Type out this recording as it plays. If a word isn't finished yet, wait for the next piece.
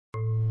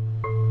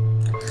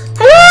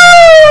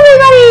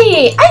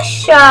me,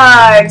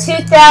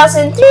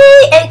 iShard2003,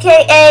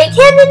 aka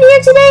Camden,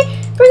 here today,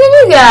 bringing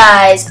you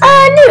guys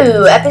a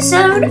new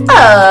episode of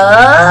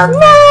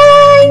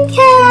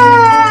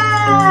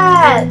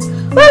Minecats.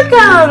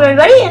 Welcome,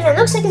 everybody, and it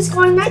looks like it's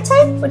going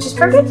nighttime, which is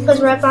perfect because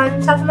we're up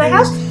on top of my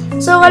house.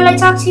 So what did I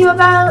talk to you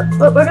about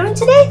what we're doing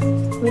today?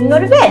 We can go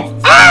to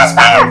bed. Ah,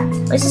 spider!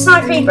 At least it's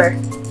not a creeper.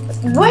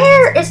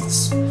 Where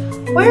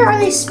are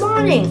they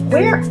spawning?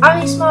 Where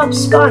are these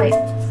mobs spawning?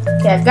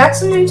 Okay, I've got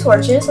some new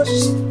torches. Let's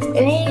just,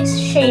 any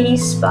shady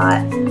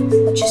spot,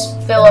 let's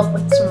just fill up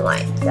with some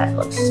light. That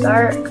looks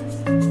dark.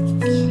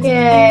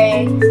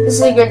 Okay, this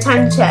is a good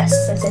time to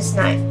test since it's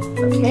night.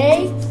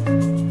 Okay,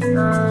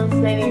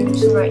 maybe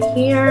some right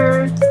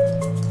here.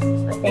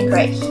 I think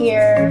right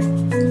here,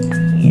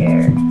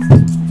 here.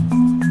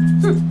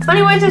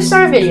 Funny way to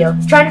start a video.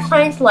 Trying to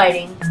find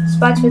lighting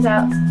spots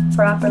without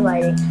proper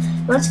lighting.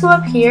 Let's go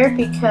up here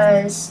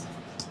because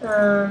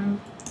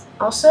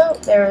also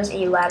there was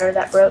a ladder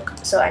that broke,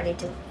 so I need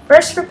to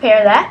first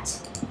repair that.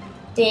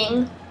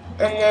 Ding.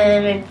 And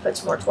then maybe put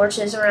some more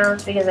torches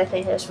around because I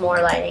think there's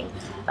more lighting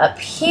up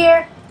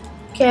here.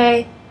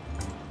 Okay.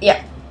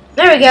 Yeah.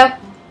 There we go.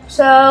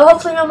 So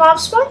hopefully no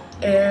mobs spawn.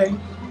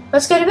 And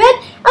let's go to bed.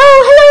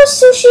 Oh, hello,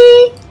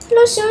 Sushi.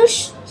 Hello,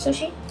 Sush.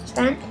 Sushi.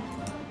 Stand.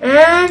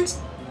 And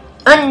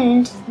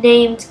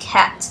unnamed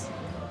cat.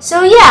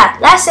 So yeah,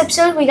 last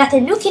episode we got the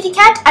new kitty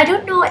cat. I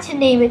don't know what to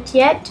name it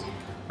yet.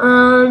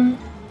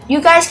 You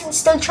guys can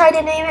still try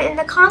to name it in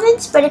the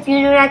comments, but if you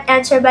do not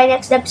answer by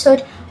next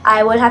episode,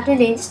 I will have to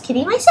name this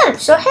kitty myself.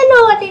 So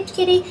hello, unnamed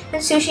kitty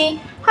and Sushi.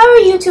 How are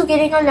you two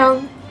getting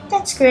along?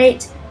 That's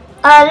great.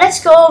 Let's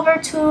go over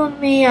to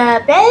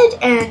my bed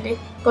and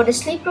go to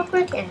sleep real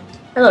quick. And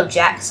hello,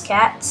 Jack's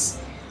cats.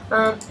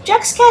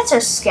 Jack's cats are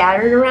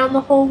scattered around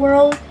the whole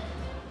world.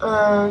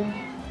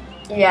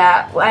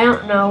 Yeah, I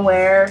don't know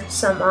where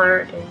some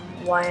aren't and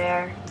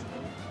where.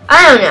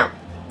 I don't know.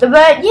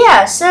 But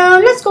yeah, so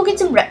let's go get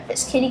some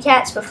breakfast, kitty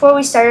cats, before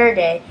we start our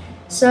day.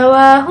 So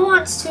who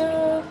wants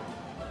to?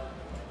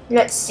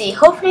 Let's see.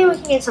 Hopefully we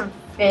can get some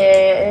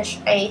fish.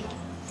 I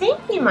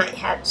think we might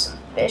have some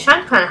fish.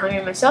 I'm kind of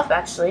hungry myself,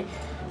 actually.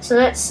 So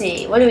let's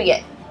see. What do we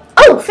get?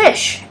 Oh,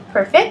 fish.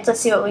 Perfect. Let's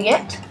see what we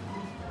get.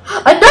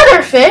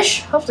 Another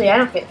fish. Hopefully I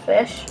don't get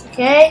fish.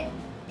 Okay.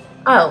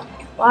 Oh,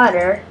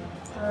 water.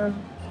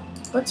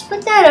 Let's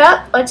put that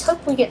up. Let's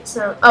hope we get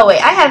some. Oh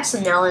wait, I have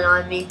some melon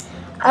on me.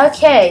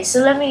 Okay, so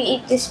let me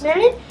eat this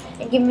melon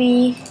and give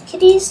me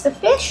kitties the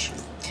fish.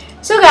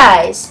 So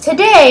guys,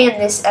 today in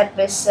this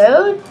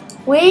episode,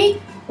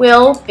 we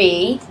will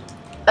be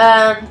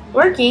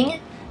working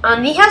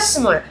on the house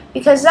some more.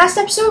 Because last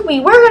episode we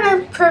were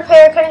gonna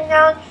prepare cutting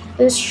down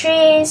those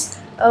trees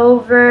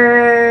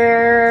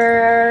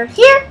over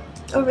here,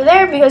 over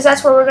there, because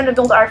that's where we're gonna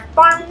build our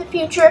farm in the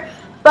future.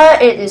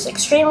 But it is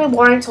extremely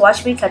boring to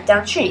watch me cut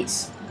down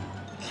trees.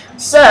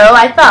 So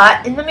I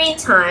thought, in the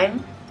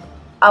meantime,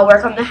 I'll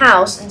work on the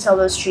house until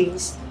those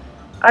trees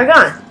are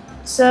gone.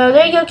 So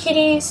there you go,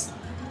 kitties.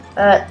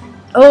 Oh,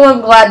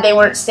 I'm glad they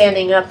weren't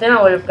standing up. Then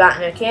I would have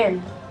gotten a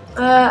kitten.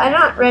 I'm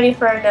not ready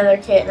for another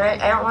kitten. I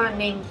don't want to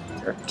name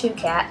 2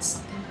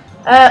 cats.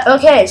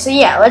 Okay, so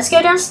yeah, let's go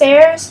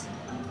downstairs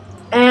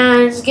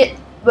and get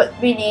what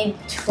we need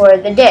for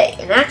the day.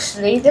 And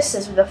actually, this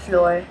is the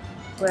floor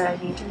where I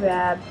need to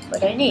grab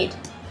what I need.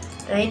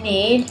 I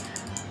need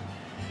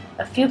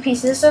a few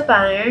pieces of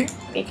iron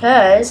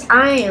because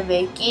I am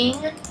making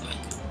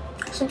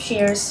some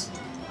shears.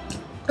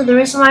 And the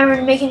reason why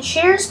we're making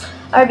shears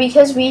are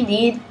because we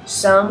need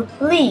some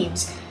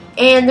leaves.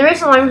 And the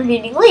reason why we're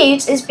needing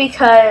leaves is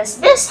because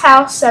this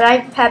house that I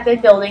have been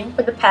building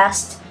for the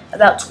past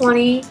about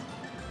 20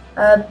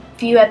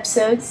 few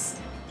episodes,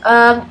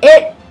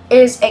 it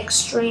is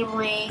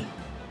extremely,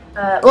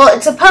 well,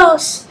 it's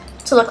supposed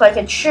to look like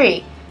a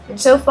tree. And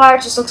so far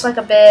it just looks like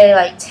a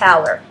big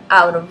tower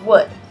out of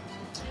wood.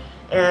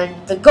 And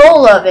the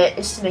goal of it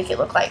is to make it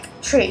look like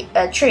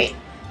a tree.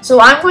 So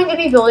I'm going to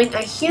be building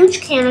a huge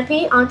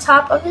canopy on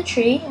top of the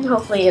tree, and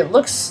hopefully it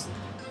looks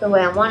the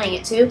way I'm wanting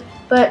it to.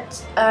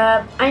 But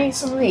I need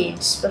some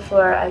leaves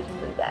before I can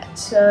do that.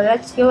 So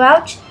let's go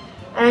out.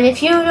 And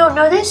if you don't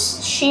know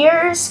this,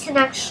 shears can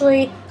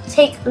actually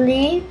take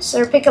leaves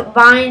or pick up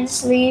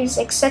vines, leaves,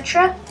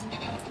 etc.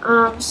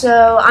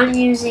 So I'm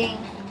using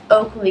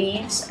oak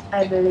leaves,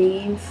 I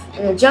believe.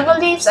 Jungle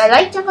leaves, I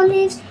like jungle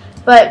leaves,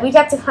 but we'd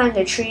have to climb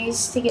the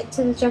trees to get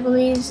to the jungle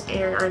leaves,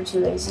 and I'm too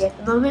lazy at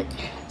the moment.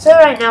 So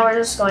right now we're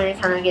just going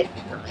to kind of get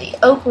the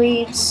oak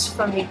leaves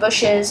from the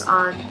bushes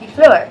on the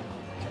floor.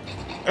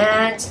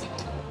 And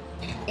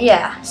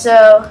yeah,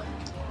 so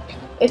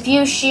if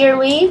you shear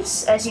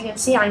leaves, as you can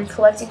see, I'm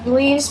collecting the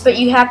leaves, but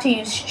you have to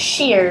use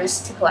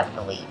shears to collect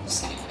the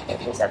leaves. It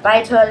is a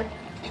vital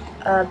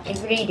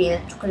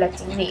ingredient to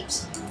collecting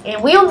leaves. And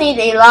we'll need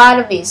a lot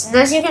of these. And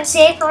as you can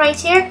see from right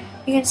here,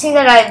 you can see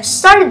that I've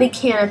started the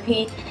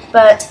canopy,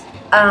 but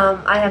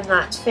I have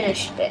not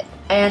finished it.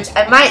 And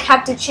I might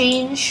have to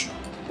change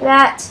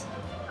that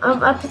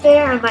up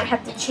there. I might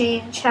have to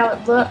change how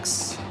it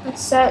looks and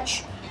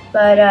such.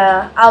 But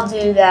I'll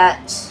do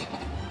that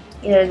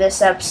either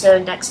this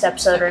episode, next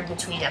episode, or in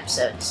between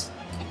episodes.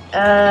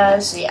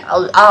 So yeah,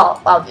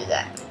 I'll do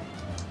that.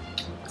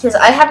 Because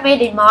I have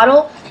made a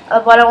model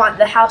of what I want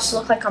the house to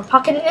look like on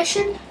Pocket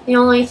Edition. The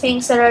only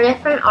things that are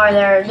different are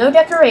there are no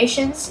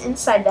decorations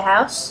inside the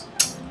house.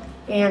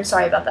 And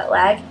sorry about that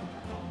lag.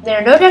 There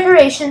are no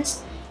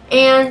decorations,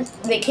 and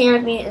the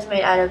canopy is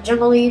made out of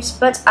jungle leaves,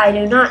 but I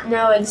do not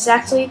know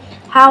exactly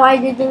how I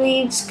did the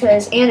leaves,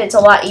 and it's a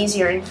lot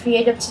easier and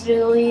creative to do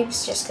the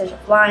leaves just because you're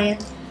flying.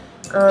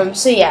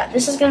 So yeah,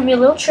 this is going to be a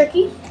little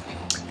tricky.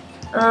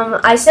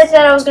 I said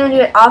that I was going to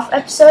do it off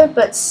episode,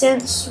 but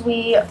since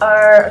we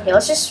are... Okay,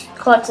 let's just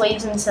collect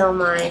leaves until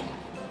my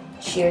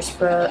shears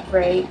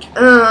break.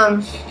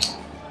 But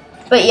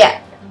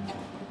yeah.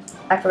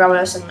 I forgot what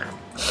I was saying now.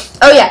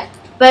 Oh yeah,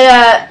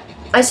 but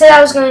I said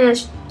I was going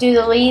to do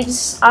the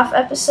leaves off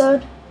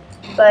episode,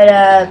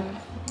 but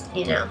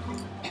you know,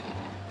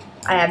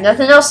 I have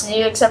nothing else to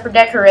do except for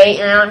decorate,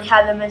 and I don't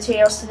have the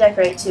materials to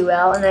decorate too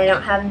well, and I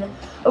don't have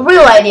a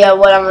real idea of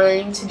what I'm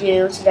going to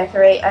do to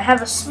decorate. I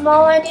have a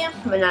small idea,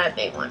 but not a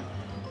big one.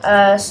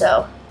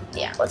 So,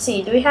 yeah, let's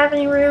see. Do we have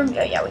any room?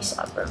 Oh, yeah, we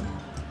still have room.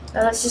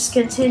 Let's just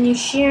continue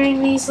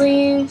shearing these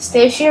leaves.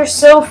 They shear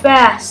so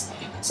fast.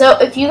 So,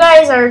 if you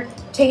guys are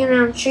taking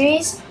down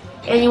trees,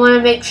 and you want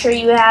to make sure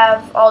you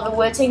have all the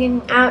wood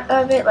taken out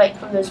of it, like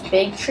from those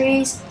big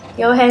trees,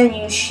 go ahead and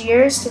use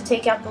shears to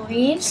take out the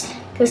leaves,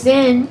 because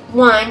then,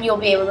 one, you'll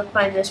be able to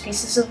find those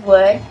pieces of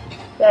wood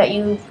that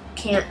you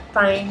can't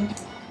find,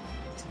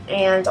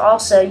 and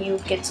also you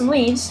get some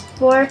leaves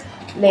for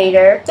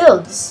later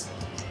builds.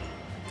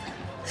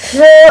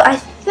 So I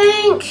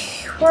think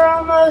we're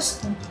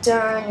almost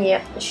done.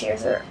 Yep, the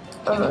shears are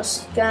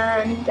almost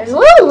done. There's a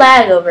little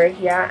lag over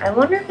here. I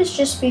wonder if it's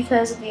just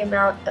because of the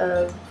amount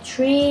of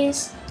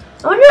trees.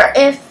 I wonder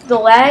if the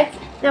lag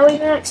that we've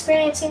been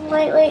experiencing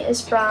lately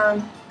is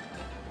from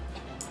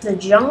the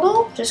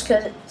jungle, just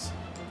because it's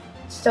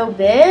so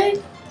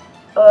big,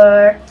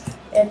 or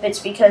if it's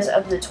because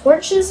of the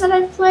torches that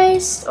I've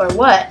placed, or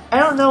what. I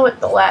don't know what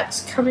the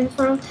lag's coming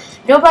from.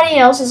 Nobody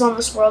else is on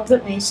this world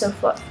but me so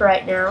far for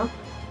right now.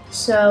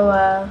 So,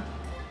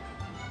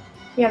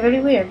 yeah,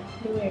 very weird.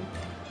 Very weird.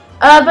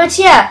 But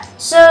yeah,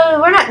 so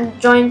we're not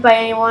joined by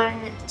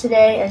anyone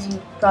today, as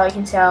you probably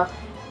can tell.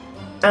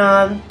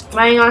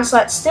 Running on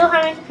slots, still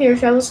having computer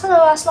troubles. Hello,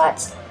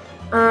 Oslots.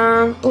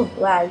 Ooh,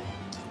 lag.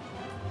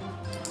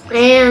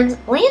 And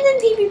Landon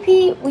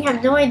PvP, we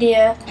have no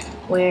idea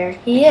where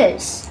he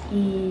is.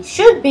 He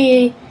should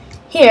be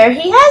here.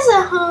 He has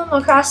a home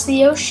across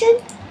the ocean.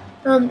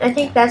 I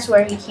think that's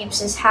where he keeps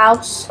his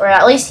house, or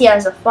at least he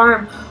has a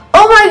farm.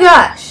 Oh my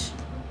gosh!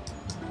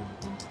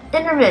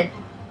 Enderman.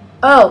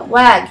 Oh,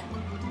 lag.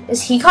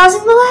 Is he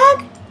causing the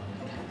lag?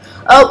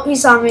 Oh, he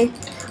saw me.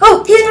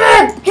 Oh, he's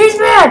mad! He's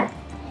mad!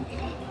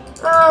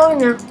 Oh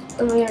no.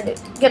 What am I gonna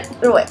do?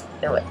 Get away.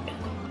 Get away.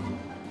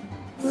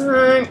 Come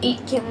on,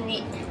 eat, Kim,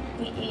 eat.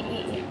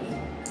 Eat.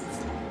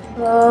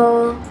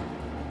 Oh.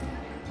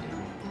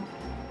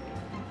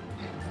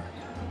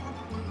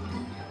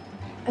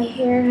 I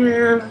hear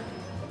him.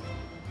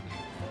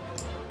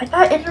 I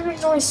thought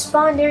Endermans only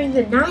spawn during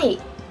the night.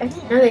 I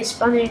didn't know they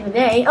spawn during the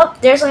day. Oh,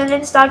 there's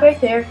Landon's dog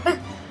right there.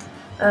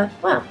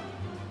 Wow.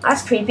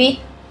 That's creepy.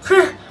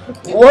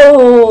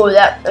 Whoa,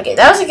 that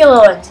was like a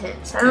little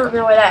intense. I don't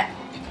know where that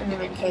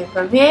Enderman came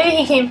from. Maybe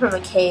he came from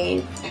a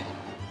cave.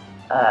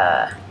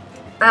 I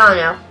don't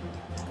know.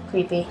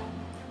 Creepy.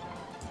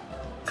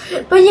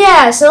 But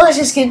yeah, so let's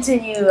just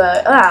continue.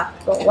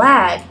 The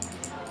lag.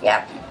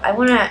 Yeah,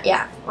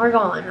 we're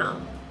going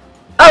home.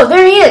 Oh,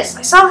 there he is.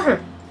 I saw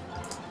him.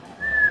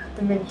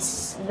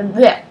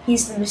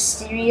 He's the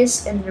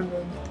mysterious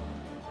Enderman.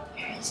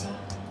 Where is he?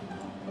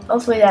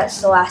 Hopefully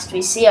that's the last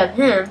we see of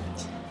him.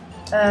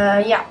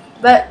 Yeah,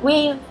 but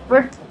we're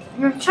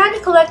trying to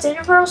collect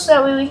ender pearls so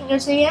that way we can go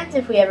to the end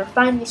if we ever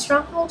find the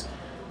stronghold.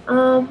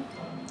 I'm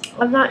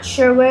not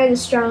sure where the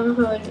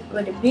stronghold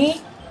would be.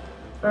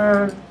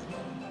 And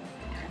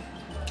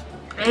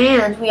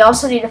we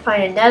also need to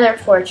find another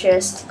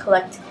fortress to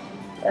collect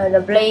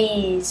the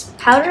blaze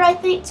powder, I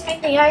think, to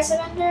make the eyes of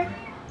ender.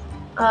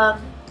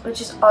 Which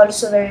is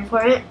also very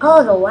important.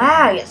 Oh, the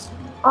lag is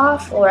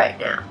awful right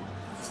now.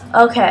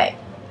 Okay,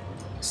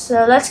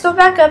 so let's go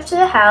back up to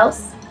the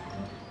house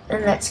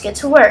and let's get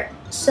to work.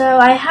 So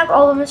I have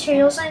all the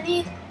materials I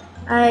need,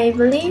 I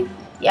believe.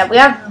 Yeah, we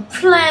have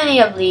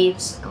plenty of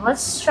leaves. And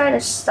let's try to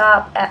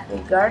stop at the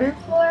garden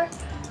floor.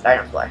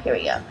 Garden floor, here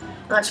we go.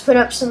 Let's put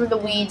up some of the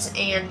weeds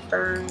and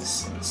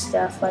ferns and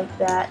stuff like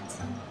that.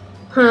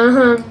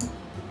 I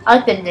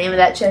like the name of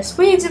that chest.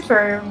 Weeds and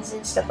ferns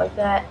and stuff like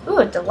that.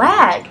 Ooh, the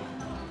lag.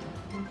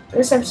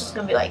 This episode's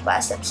gonna be like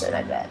last episode,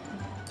 I bet.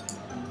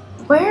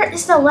 Where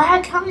is the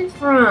lag coming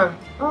from?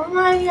 Oh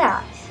my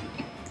gosh.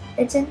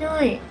 It's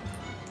annoying.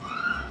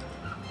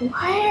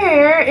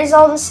 Where is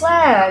all this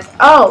lag?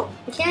 Oh,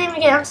 we can't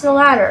even get onto the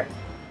ladder.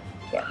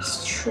 Yeah,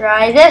 let's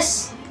try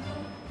this.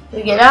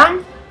 We get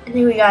on? I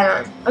think we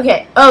got on.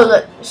 Okay, oh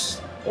look.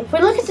 If we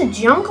look at the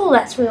jungle,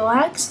 that's where the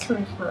lag's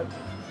coming from.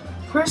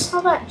 Where's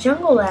all that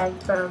jungle lag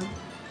from?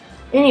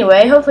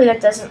 Anyway, hopefully that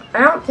doesn't,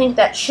 I don't think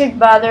that should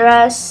bother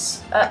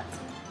us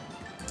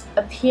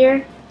up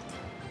here.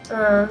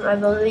 I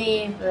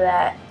believe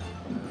that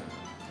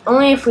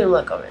only if we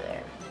look over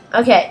there.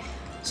 Okay,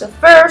 so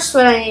first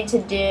what I need to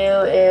do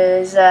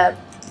is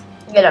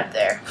get up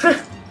there.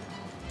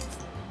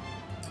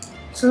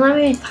 So let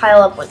me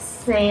pile up with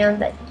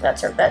sand. I think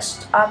that's our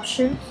best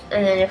option.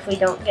 And then if we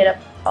don't get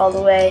up all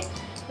the way,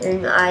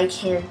 then I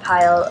can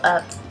pile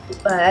up,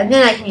 and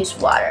then I can use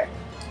water.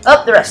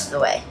 Up the rest of the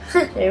way.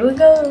 There we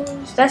go.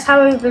 That's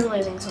how we've been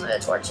losing some of the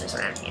torches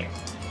around here.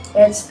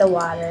 It's the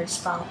water's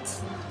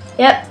fault.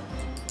 Yep.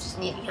 Just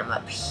need to come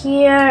up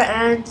here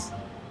and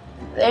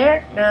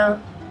there. No.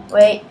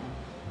 Wait.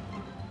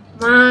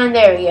 Come on.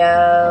 There we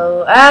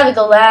go. Ah,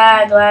 the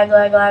lag.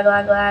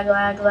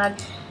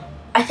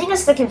 I think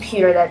it's the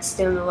computer that's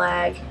doing the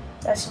lag.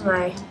 That's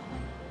my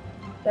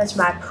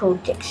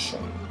prediction.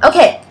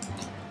 Okay.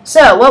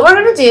 So what we're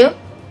gonna do,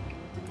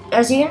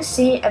 as you can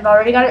see, I've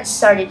already got it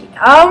started.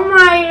 Oh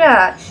my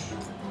gosh.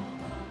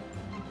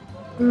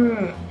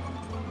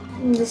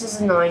 This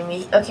is annoying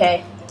me.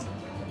 Okay.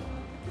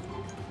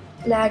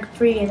 Lag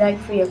free,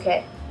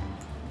 okay.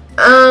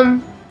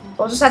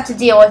 We'll just have to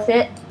deal with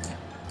it.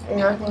 There's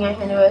nothing I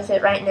can do with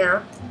it right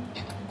now.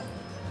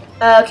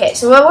 Okay,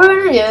 so what we're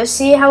gonna do is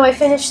see how I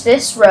finish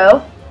this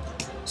row.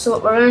 So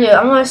what we're gonna do,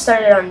 I'm gonna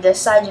start it on this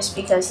side just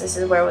because this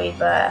is where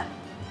we've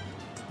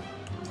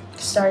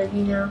started,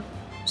 you know.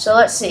 So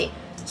let's see.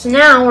 So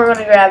now we're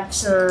gonna grab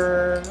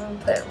some,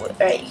 put it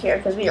right here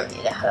because we don't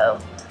need a hoe.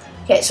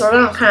 Okay, so we're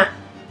gonna kind of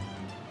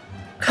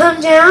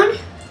come down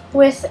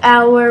with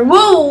our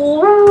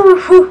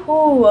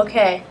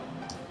okay.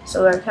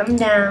 So we're coming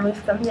down.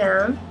 We've come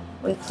down.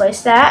 We've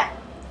placed that,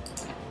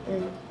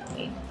 and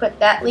we put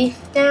that leaf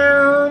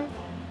down,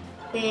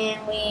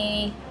 and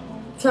we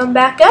come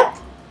back up,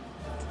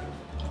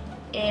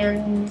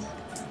 and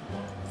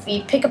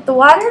we pick up the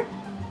water.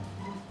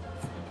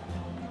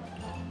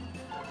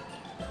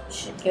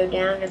 Should go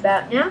down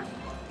about now,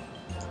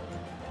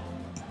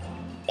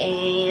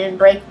 and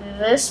break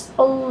this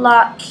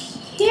block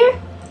here,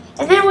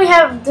 and then we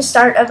have the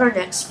start of our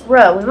next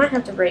row. We might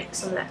have to break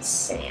some of that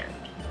sand.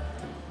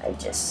 I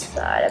just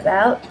thought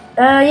about.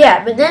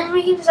 Yeah, but then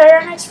we can start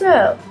our next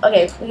row.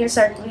 Okay, we can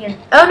start.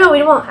 Oh no,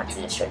 we won't have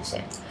to destroy the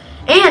sand.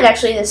 And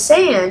actually, the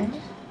sand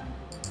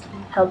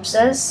helps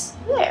us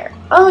there.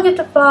 Oh, look at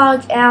the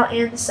fog. Ow,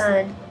 and the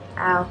sun.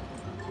 Ow.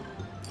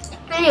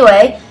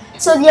 Anyway,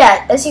 so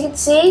yeah, as you can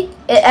see,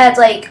 it adds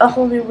like a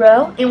whole new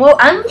row. And what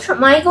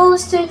my goal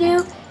is to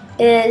do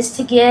is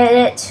to get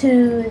it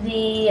to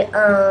the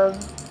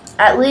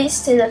at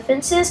least to the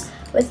fences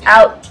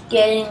without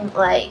getting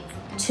like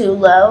too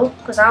low,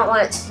 because I don't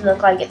want it to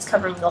look like it's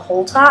covering the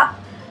whole top,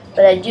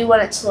 but I do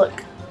want it to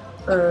look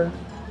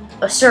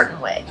a certain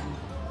way.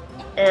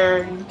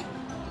 And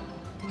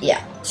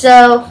yeah,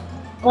 so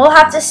we'll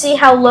have to see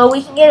how low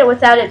we can get it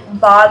without it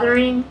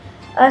bothering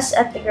us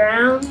at the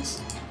ground.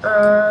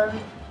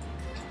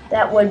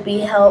 That would be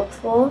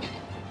helpful.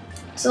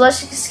 So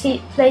let's just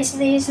keep placing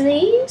these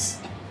leaves.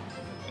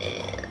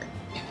 And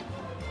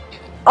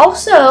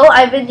also,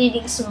 I've been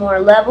needing some more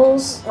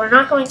levels. We're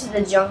not going to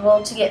the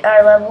jungle to get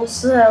our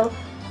levels, though,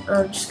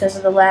 just because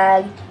of the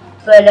lag.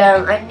 But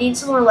I need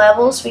some more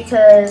levels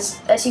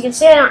because, as you can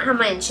see, I don't have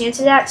my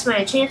enchanted axe. My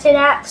enchanted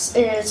axe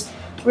is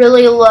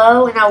really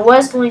low, and I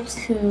was going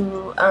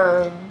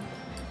to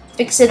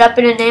fix it up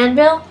in an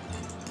anvil,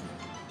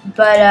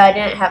 but I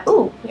didn't have.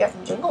 Ooh, we got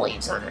some jungle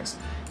leaves on us.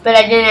 But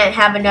I didn't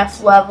have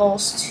enough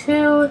levels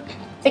to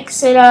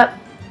fix it up,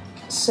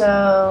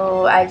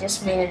 so I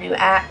just made a new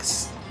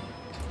axe,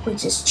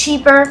 which is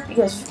cheaper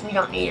because we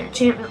don't need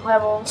enchantment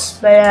levels.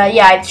 But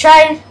yeah, I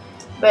tried,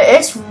 but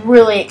it's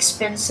really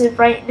expensive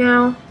right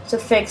now to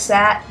fix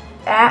that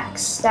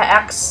axe. That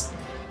axe,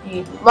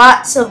 you need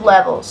lots of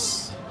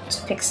levels to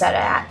fix that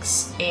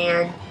axe,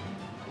 and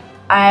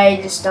I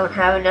just don't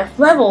have enough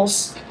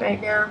levels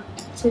right now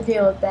to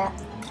deal with that.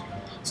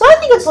 So I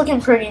think it's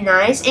looking pretty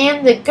nice,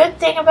 and the good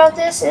thing about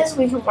this is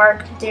we can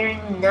work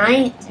during the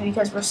night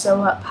because we're so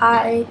up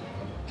high,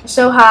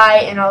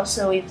 and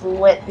also we've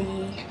lit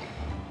the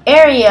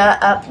area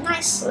up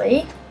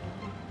nicely.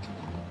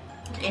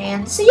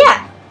 And so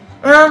yeah,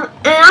 and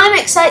I'm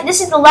excited.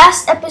 This is the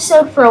last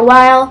episode for a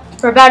while,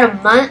 for about a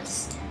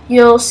month.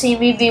 You'll see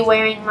me be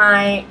wearing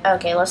my.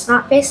 Okay, let's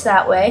not face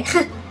that way.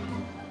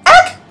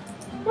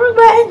 Wrong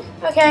button.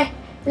 Okay,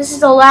 this is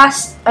the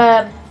last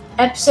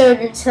episode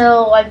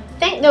until I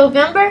think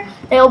November.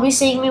 They'll be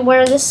seeing me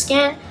wear this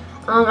skin.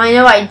 I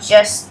know I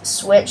just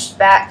switched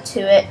back to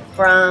it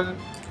from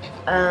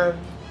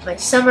my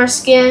summer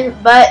skin,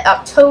 but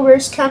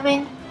October's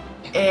coming,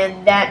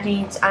 and that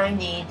means I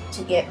need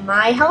to get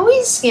my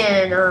Halloween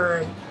skin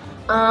on.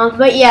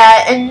 But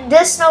yeah, and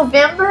this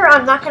November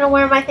I'm not gonna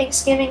wear my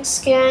Thanksgiving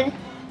skin,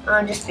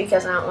 just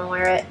because I don't want to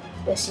wear it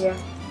this year.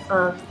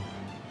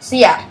 So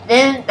yeah,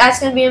 then that's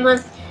gonna be a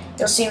month.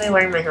 You'll see me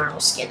wearing my normal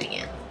skin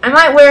again. I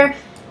might wear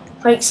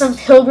like some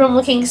pilgrim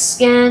looking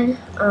skin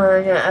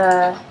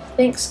on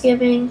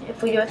Thanksgiving,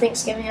 if we do a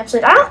Thanksgiving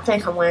episode. I don't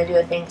think I'm going to do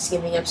a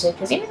Thanksgiving episode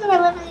because even though I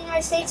live in the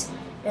United States,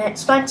 And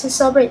it's fun to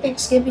celebrate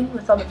Thanksgiving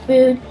with all the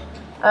food.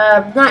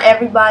 Not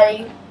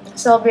everybody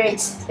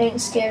celebrates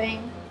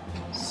Thanksgiving,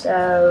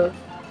 so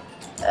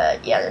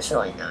yeah, there's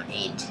really no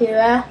need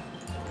to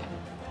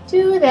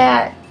do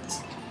that.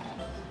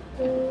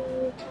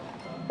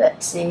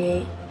 Let's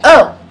see.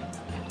 Oh,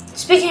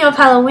 speaking of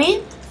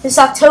Halloween, this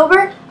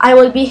October I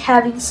will be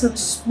having some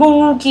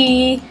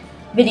spooky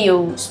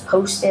videos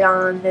posted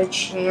on the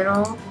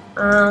channel.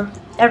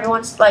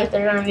 Everyone's like,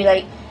 they're gonna be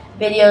like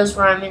videos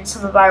where I'm in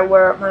some of my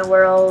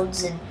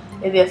worlds, and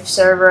maybe a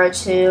server or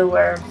two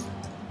where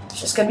it's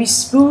just gonna be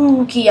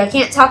spooky. I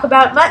can't talk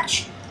about it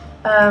much.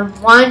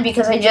 One,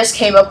 because I just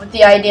came up with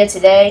the idea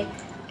today,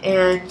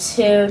 and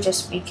two,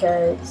 just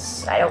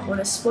because I don't want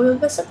to spoil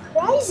the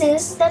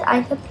surprises that I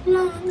have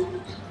planned.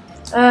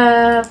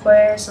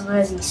 Where some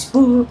of these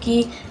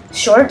spooky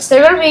shorts.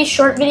 They're gonna be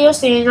short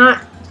videos.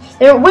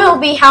 There will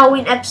be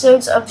Halloween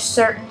episodes of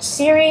certain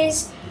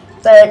series,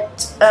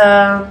 but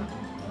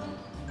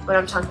what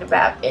I'm talking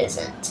about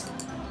isn't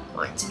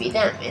going to be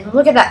them. And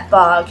look at that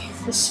fog.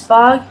 This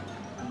fog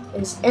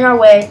is in our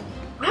way.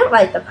 I don't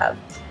like the pub.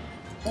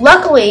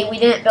 Luckily, we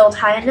didn't build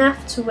high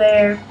enough to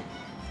where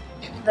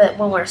that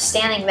when we're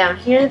standing down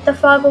here that the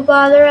fog will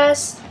bother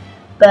us.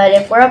 But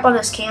if we're up on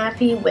this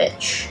canopy,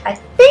 which I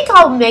think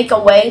I'll make a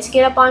way to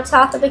get up on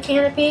top of the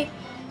canopy,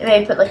 and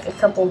maybe put like a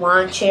couple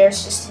lawn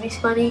chairs just to be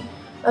funny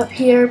up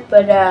here,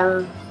 but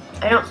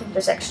I don't think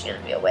there's actually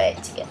going to be a way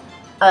to get,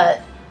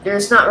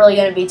 there's not really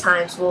going to be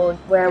times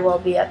where we'll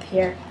be up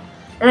here.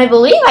 And I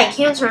believe I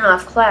can turn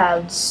off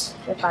clouds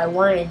if I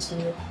wanted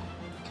to.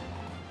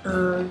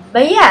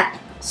 But yeah,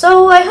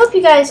 so I hope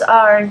you guys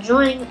are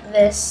enjoying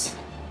this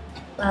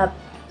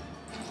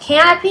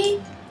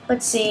canopy.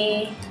 Let's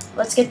see,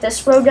 let's get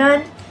this row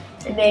done,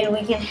 and maybe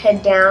we can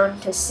head down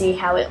to see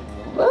how it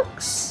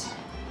looks.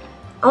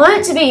 I want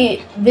it to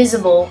be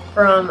visible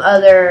from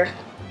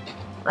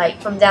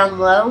from down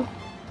low.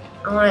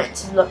 I want it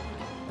to look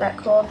that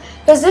cool,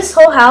 because this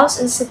whole house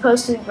is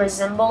supposed to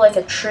resemble like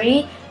a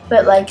tree,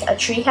 but like a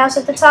tree house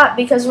at the top,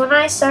 because when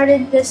I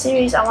started this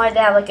series I wanted to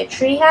have like a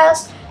tree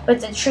house, but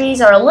the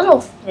trees are a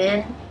little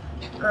thin.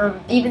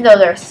 Even though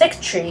they're thick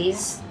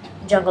trees,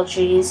 jungle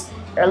trees,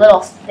 they're a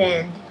little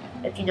thin,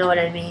 if you know what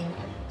I mean.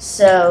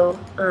 So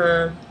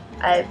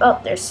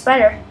oh, there's a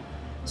spider.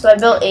 So I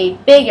built a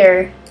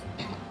bigger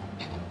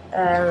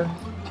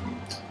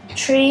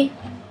tree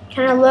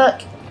kind of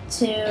look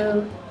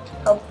to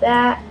help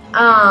that.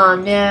 Oh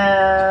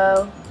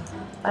no,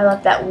 I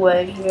left that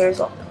wood here,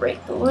 so I'll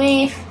break the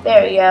leaf.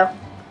 There we go.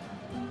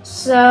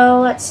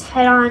 So let's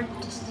head on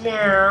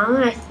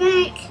down. I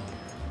think,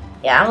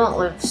 yeah, I won't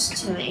lose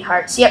too many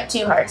hearts. Yep,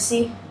 2 hearts.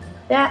 See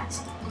that?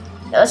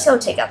 Yeah, let's go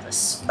take out the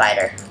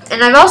spider.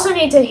 And I also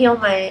need to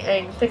heal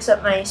and fix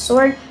up my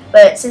sword,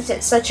 but since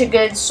it's such a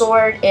good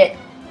sword, it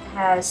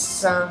has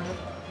some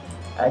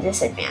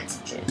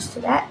disadvantages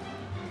to that.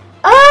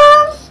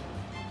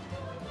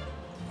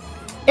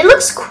 It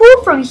looks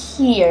cool from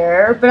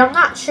here, but I'm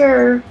not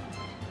sure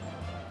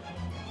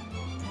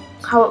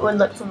how it would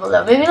look from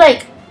below. Maybe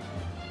like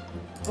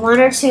one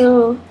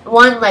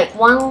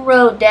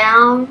row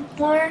down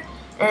more,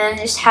 and then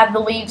just have the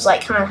leaves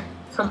like kind of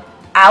come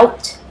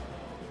out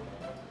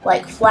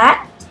like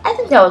flat. I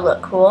think that would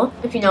look cool,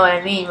 if you know what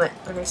I mean when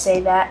I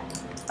say that.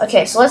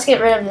 Okay, so let's get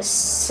rid of the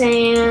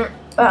sand.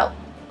 Oh,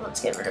 let's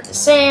get rid of the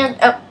sand.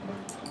 Oh,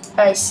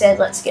 I said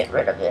let's get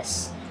rid of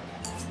this.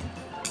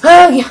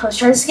 Oh yeah, let's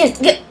try this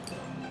again.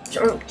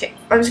 Okay,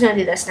 I'm just gonna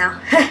do this now.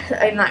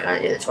 I'm not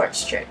gonna do the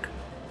torch trick.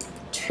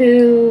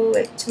 Too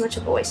much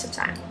of a waste of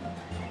time,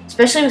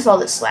 especially with all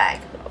this slag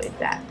with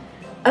that.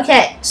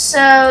 Okay,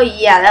 so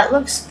yeah, that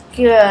looks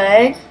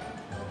good.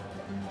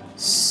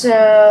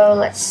 So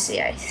let's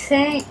see. I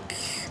think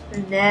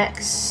the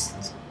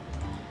next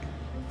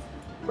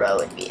row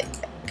would be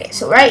okay.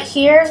 So right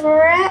here is where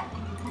we're at.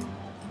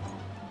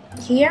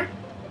 Here.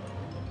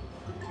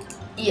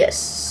 Yes.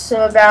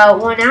 So about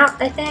 1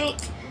 out, I think.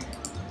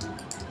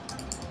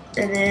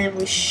 And then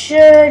we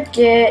should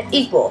get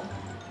equal.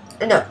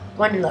 No,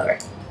 1 lower.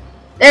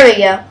 There we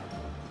go.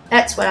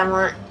 That's what I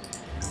want.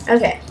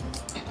 Okay.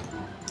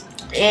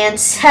 And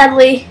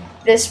sadly,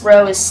 this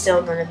row is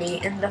still going to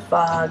be in the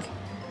fog.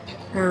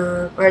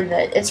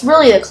 It's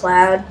really the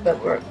cloud,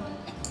 but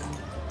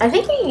I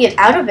think we can get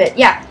out of it.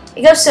 Yeah,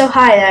 it goes so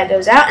high that it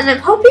goes out. And I'm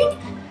hoping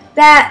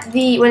that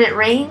when it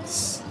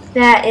rains,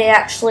 that it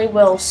actually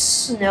will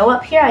snow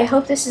up here. I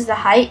hope this is the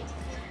height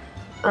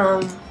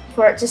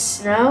for it to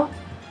snow.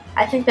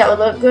 I think that would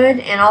look good,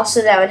 and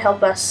also that would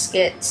help us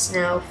get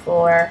snow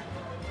for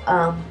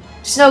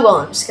snow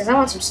golems, because I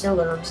want some snow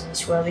golems in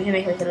this world. We can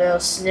make like a little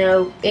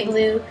snow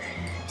igloo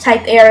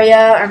type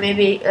area, or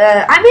maybe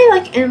I made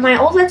like in my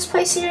old Let's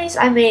Play series,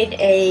 I made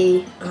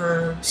a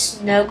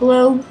snow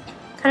globe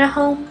kind of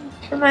home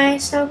for my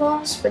snow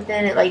golems, but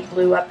then it like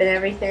blew up and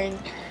everything.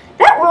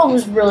 That world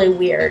was really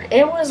weird.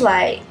 It was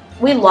like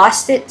we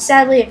lost it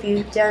sadly. If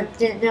you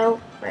didn't know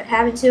what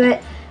happened to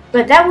it,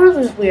 but that world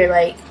was weird.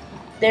 Like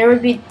there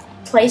would be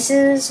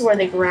places where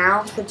the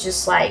ground would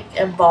just like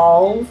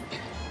evolve,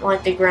 and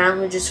like the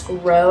ground would just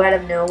grow out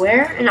of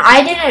nowhere. And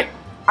I didn't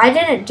I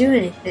didn't do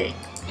anything.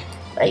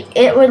 Like,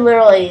 it would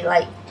literally,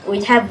 like,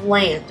 we'd have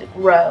land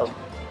grow.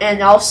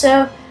 And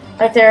also,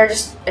 like, there are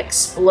just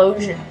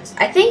explosions.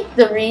 I think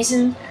the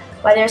reason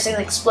why there's an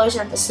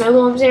explosion at the snow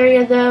golems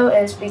area, though,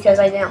 is because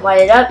I didn't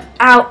light it up.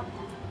 Ow!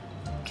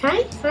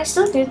 Can I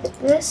still do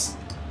this?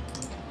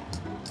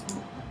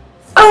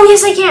 Oh,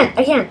 yes, I can!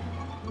 I can!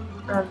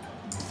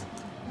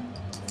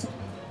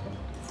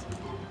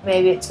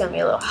 Maybe it's gonna be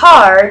a little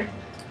hard,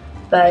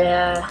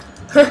 but,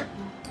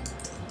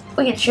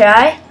 we can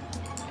try.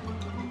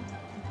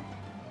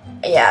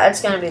 Yeah,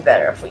 it's gonna be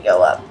better if we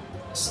go up.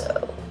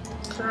 So,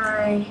 come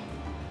on.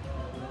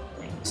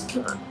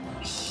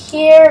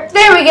 Here.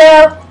 There we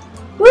go!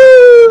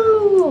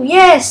 Woo!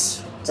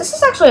 Yes! This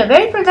is actually a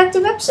very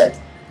productive episode.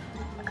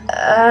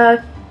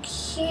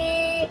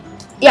 Okay.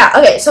 Yeah,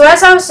 okay, so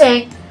as I was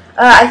saying,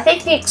 I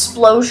think the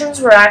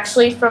explosions were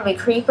actually from a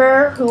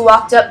creeper who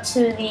walked up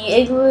to the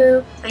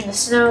igloo, and the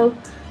snow,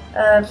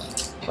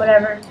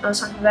 whatever I was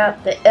talking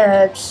about,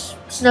 the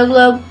snow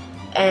globe,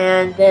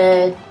 and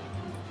the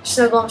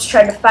snow golems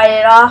tried to fight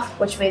it off,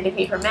 which made the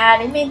creeper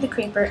mad and made the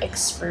creeper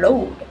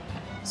explode.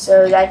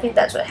 So I think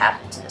that's what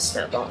happened to the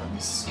snow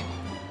golems.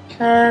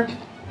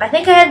 I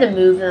think I had to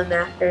move them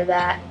after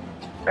that,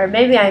 or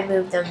maybe I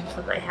moved them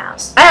from my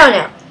house. I don't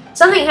know.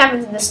 Something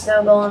happened to the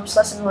snow golems.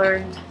 Lesson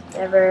learned: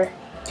 never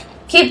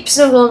keep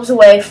snow golems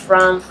away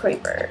from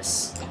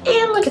creepers.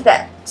 And look at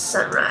that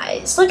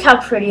sunrise. Look how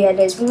pretty it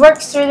is. We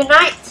worked through the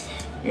night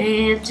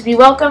and to be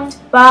welcomed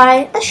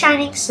by a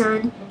shining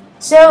sun.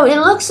 So it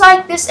looks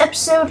like this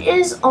episode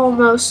is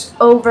almost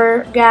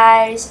over,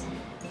 guys.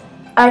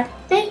 I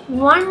think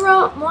one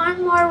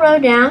more row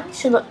down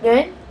should look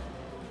good.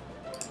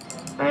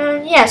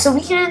 And yeah, so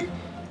we can,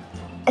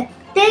 I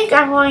think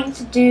I'm going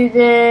to do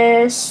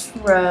this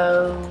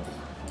row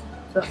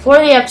before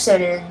the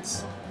episode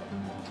ends.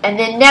 And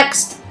then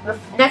next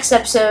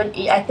episode,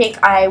 I think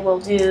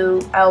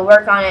I'll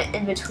work on it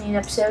in between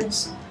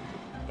episodes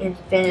and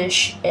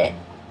finish it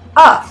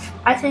off.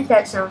 I think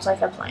that sounds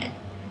like a plan.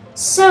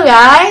 So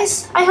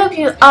guys, I hope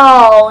you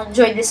all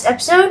enjoyed this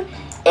episode.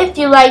 If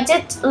you liked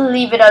it,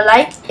 leave it a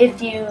like.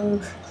 If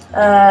you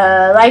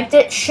liked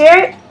it,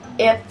 share it.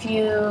 If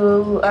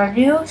you are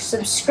new,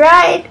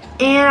 subscribe.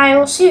 And I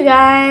will see you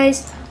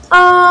guys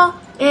all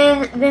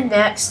in the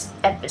next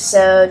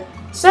episode.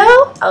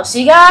 So, I'll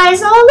see you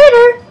guys all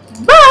later.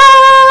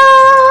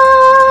 Bye!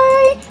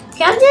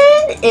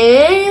 Captain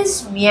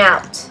is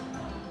meowed.